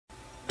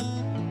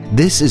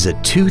This is a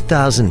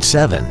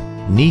 2007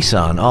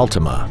 Nissan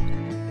Altima.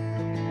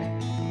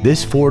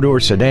 This four-door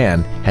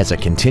sedan has a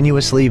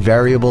continuously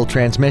variable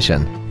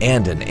transmission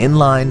and an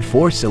inline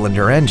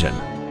four-cylinder engine.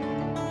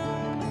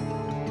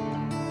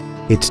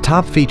 Its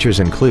top features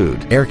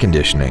include air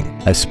conditioning,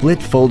 a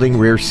split folding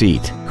rear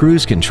seat,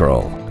 cruise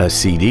control, a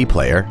CD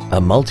player, a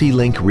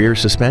multi-link rear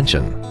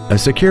suspension, a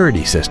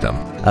security system,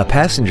 a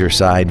passenger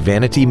side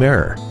vanity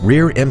mirror,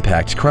 rear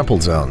impact crumple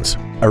zones,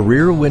 a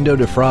rear window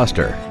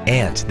defroster,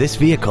 and this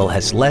vehicle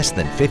has less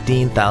than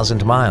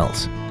 15,000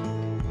 miles.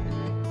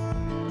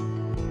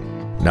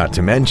 Not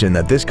to mention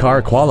that this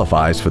car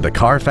qualifies for the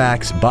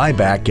Carfax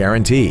buyback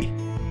guarantee.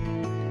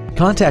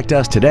 Contact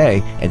us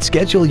today and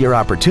schedule your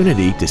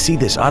opportunity to see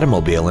this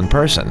automobile in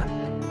person.